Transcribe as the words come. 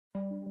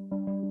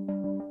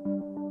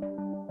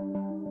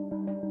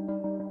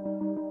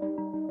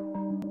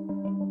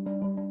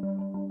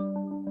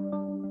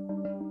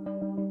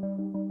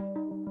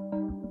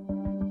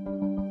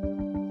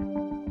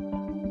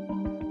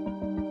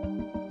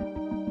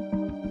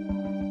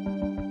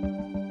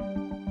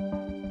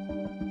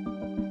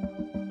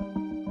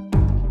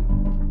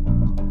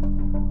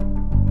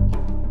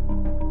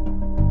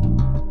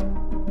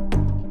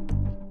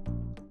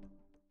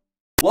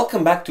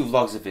Welcome back to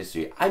Vlogs of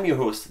History. I'm your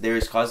host,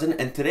 Darius Cousin,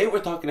 and today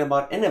we're talking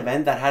about an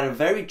event that had a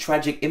very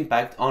tragic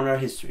impact on our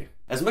history.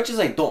 As much as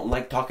I don't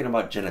like talking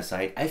about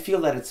genocide, I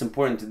feel that it's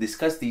important to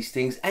discuss these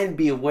things and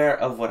be aware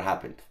of what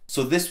happened.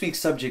 So this week's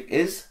subject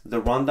is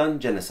the Rwandan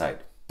Genocide.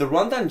 The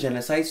Rwandan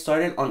Genocide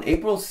started on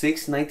April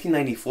 6,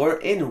 1994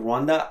 in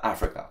Rwanda,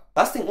 Africa.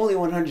 Lasting only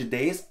 100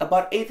 days,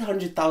 about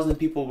 800,000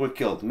 people were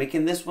killed,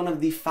 making this one of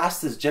the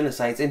fastest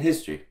genocides in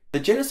history. The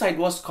genocide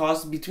was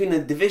caused between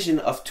a division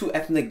of two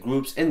ethnic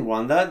groups in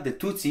Rwanda, the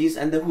Tutsis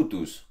and the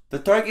Hutus. The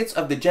targets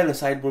of the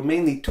genocide were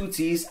mainly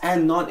Tutsis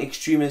and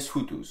non-extremist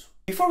Hutus.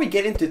 Before we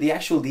get into the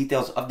actual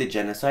details of the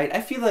genocide, I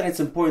feel that it's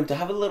important to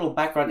have a little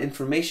background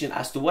information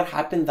as to what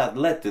happened that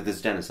led to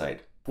this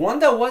genocide.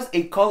 Rwanda was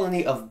a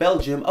colony of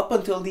Belgium up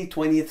until the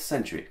 20th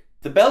century.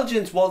 The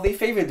Belgians, while they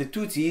favored the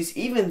Tutsis,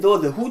 even though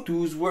the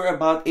Hutus were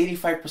about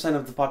 85%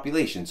 of the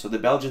population, so the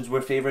Belgians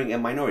were favoring a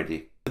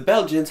minority. The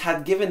Belgians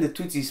had given the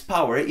Tutsis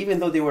power even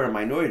though they were a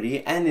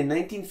minority, and in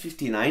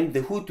 1959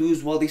 the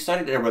Hutus, well, they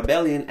started a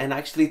rebellion and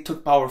actually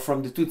took power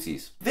from the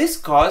Tutsis. This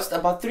caused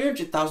about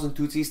 300,000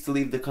 Tutsis to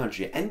leave the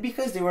country, and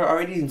because they were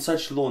already in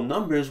such low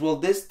numbers, well,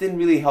 this didn't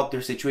really help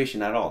their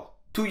situation at all.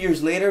 2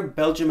 years later,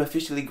 Belgium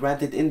officially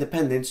granted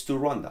independence to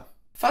Rwanda.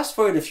 Fast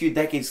forward a few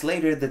decades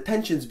later, the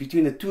tensions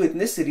between the two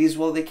ethnicities,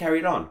 well, they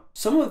carried on.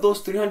 Some of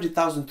those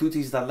 300,000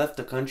 Tutsis that left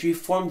the country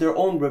formed their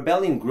own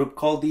rebellion group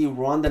called the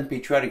Rwandan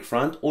Patriotic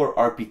Front, or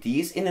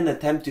RPTs, in an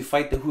attempt to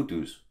fight the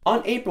Hutus.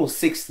 On April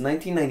 6,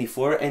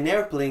 1994, an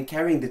airplane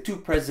carrying the two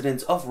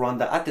presidents of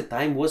Rwanda at the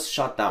time was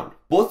shot down.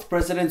 Both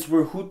presidents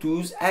were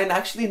Hutus, and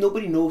actually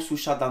nobody knows who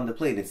shot down the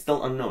plane. It's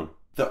still unknown.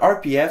 The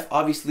RPF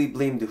obviously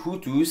blamed the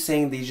Hutus,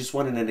 saying they just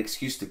wanted an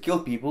excuse to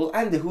kill people,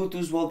 and the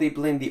Hutus, well, they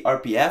blamed the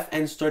RPF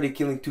and started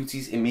killing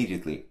Tutsis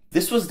immediately.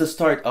 This was the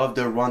start of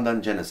the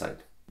Rwandan Genocide.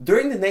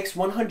 During the next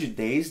 100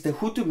 days, the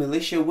Hutu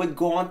militia would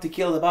go on to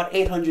kill about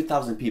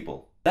 800,000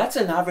 people. That's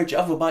an average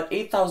of about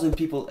 8,000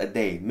 people a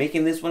day,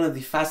 making this one of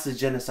the fastest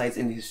genocides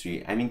in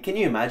history. I mean, can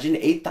you imagine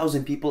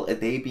 8,000 people a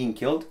day being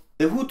killed?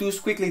 The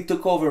Hutus quickly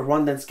took over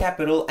Rwandan's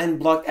capital and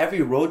blocked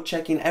every road,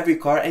 checking every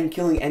car and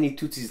killing any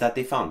Tutsis that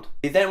they found.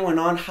 They then went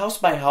on house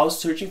by house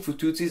searching for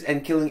Tutsis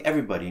and killing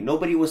everybody.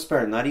 Nobody was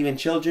spared, not even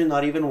children,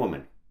 not even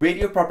women.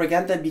 Radio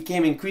propaganda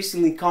became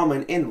increasingly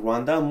common in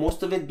Rwanda,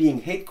 most of it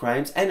being hate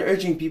crimes and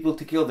urging people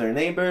to kill their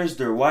neighbors,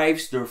 their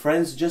wives, their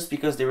friends just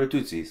because they were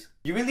Tutsis.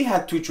 You really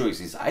had two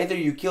choices: either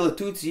you kill a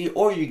Tutsi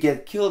or you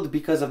get killed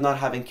because of not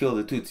having killed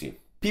a Tutsi.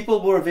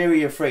 People were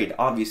very afraid,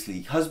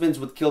 obviously. Husbands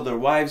would kill their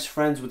wives,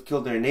 friends would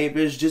kill their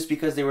neighbors just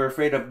because they were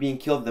afraid of being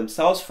killed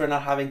themselves for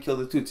not having killed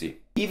a Tutsi.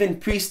 Even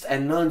priests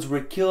and nuns were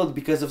killed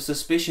because of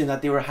suspicion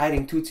that they were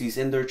hiding Tutsis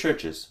in their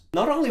churches.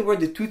 Not only were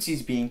the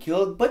Tutsis being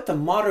killed, but the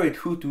moderate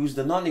Hutus,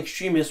 the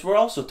non-extremists, were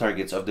also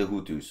targets of the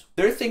Hutus.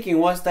 Their thinking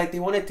was that they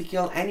wanted to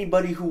kill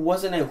anybody who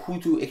wasn't a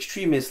Hutu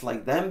extremist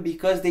like them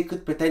because they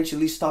could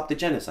potentially stop the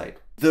genocide.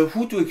 The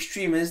Hutu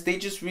extremists, they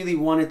just really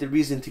wanted a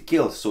reason to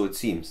kill, so it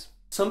seems.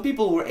 Some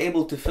people were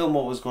able to film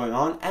what was going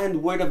on,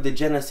 and word of the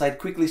genocide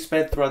quickly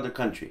spread throughout the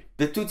country.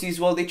 The Tutsis,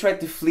 well, they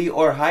tried to flee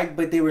or hide,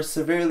 but they were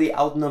severely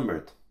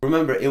outnumbered.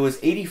 Remember, it was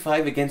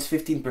 85 against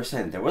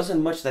 15%. There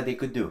wasn't much that they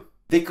could do.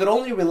 They could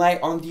only rely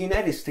on the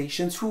United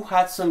Nations, who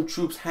had some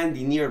troops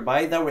handy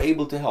nearby that were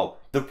able to help.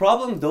 The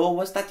problem, though,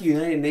 was that the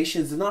United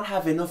Nations did not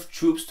have enough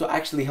troops to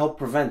actually help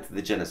prevent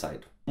the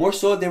genocide. More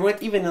so, they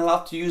weren't even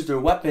allowed to use their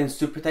weapons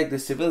to protect the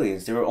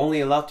civilians. They were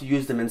only allowed to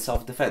use them in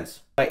self-defense.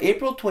 By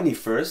April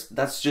 21st,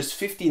 that's just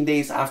 15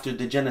 days after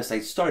the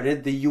genocide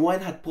started, the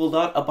UN had pulled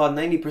out about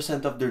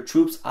 90% of their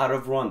troops out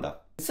of Rwanda.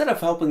 Instead of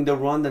helping the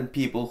Rwandan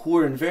people who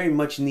were in very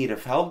much need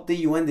of help, the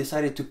UN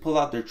decided to pull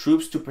out their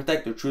troops to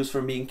protect their troops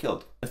from being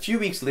killed. A few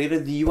weeks later,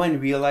 the UN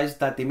realized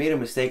that they made a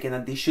mistake and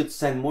that they should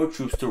send more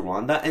troops to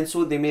Rwanda, and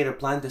so they made a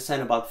plan to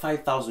send about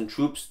 5,000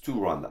 troops to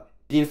Rwanda.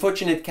 The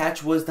unfortunate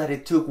catch was that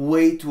it took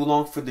way too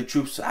long for the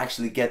troops to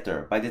actually get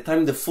there. By the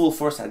time the full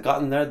force had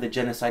gotten there, the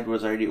genocide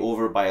was already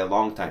over by a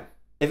long time.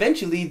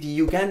 Eventually, the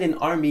Ugandan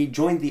army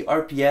joined the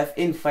RPF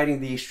in fighting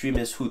the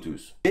extremist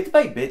Hutus. Bit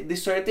by bit, they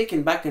started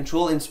taking back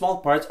control in small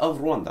parts of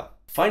Rwanda.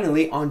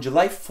 Finally, on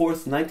July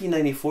 4th,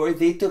 1994,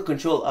 they took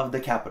control of the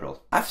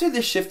capital. After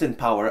this shift in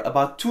power,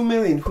 about 2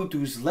 million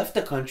Hutus left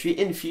the country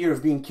in fear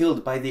of being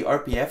killed by the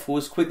RPF, who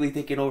was quickly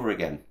taken over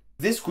again.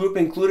 This group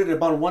included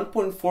about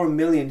 1.4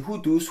 million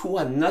Hutus who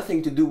had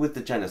nothing to do with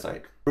the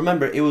genocide.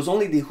 Remember, it was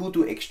only the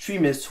Hutu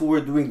extremists who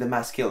were doing the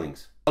mass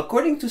killings.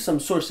 According to some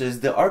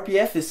sources, the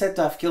RPF is said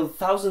to have killed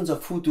thousands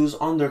of Hutus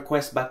on their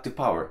quest back to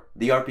power.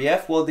 The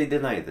RPF, well, they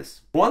deny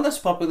this. Rwanda's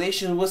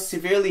population was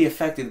severely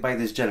affected by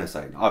this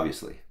genocide,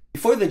 obviously.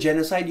 Before the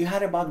genocide, you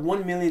had about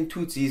 1 million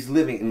Tutsis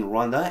living in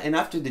Rwanda, and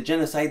after the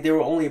genocide, there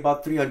were only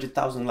about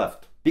 300,000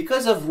 left.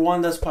 Because of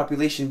Rwanda's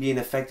population being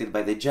affected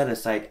by the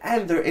genocide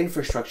and their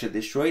infrastructure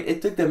destroyed,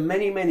 it took them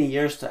many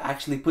years to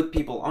actually put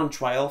people on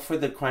trial for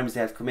the crimes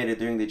they had committed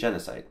during the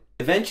genocide.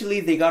 Eventually,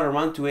 they got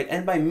around to it,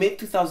 and by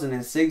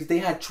mid-2006, they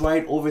had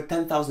tried over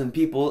 10,000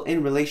 people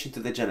in relation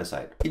to the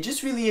genocide. It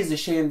just really is a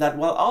shame that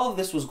while all of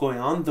this was going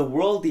on, the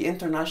world, the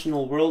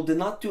international world, did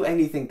not do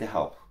anything to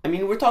help. I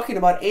mean, we're talking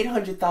about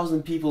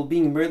 800,000 people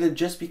being murdered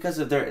just because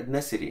of their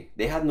ethnicity.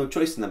 They had no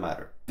choice in the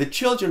matter. The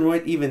children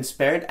weren't even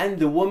spared, and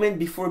the women,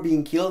 before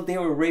being killed, they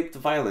were raped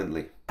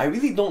violently. I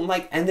really don't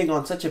like ending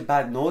on such a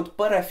bad note,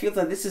 but I feel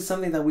that this is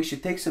something that we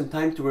should take some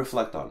time to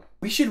reflect on.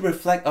 We should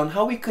reflect on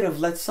how we could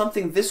have let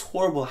something this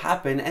horrible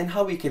happen and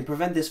how we can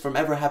prevent this from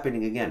ever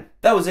happening again.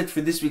 That was it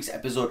for this week's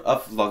episode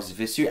of Vlogs of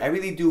History. I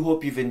really do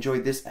hope you've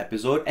enjoyed this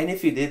episode, and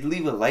if you did,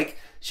 leave a like,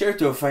 share it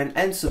to a friend,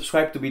 and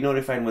subscribe to be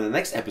notified when the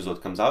next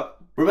episode comes out.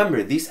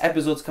 Remember, these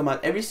episodes come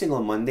out every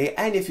single Monday,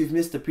 and if you've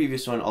missed the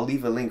previous one, I'll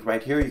leave a link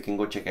right here. You can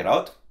go check it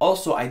out.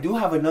 Also, I do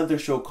have another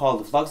show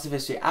called Vlogs of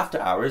History After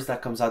Hours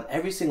that comes out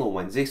every single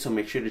Wednesday, so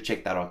make sure to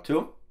check that out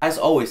too. As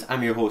always,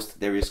 I'm your host,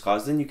 Darius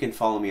Cosden. You can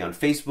follow me on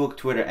Facebook,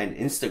 Twitter, and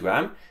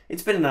Instagram.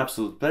 It's been an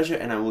absolute pleasure,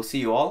 and I will see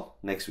you all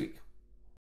next week.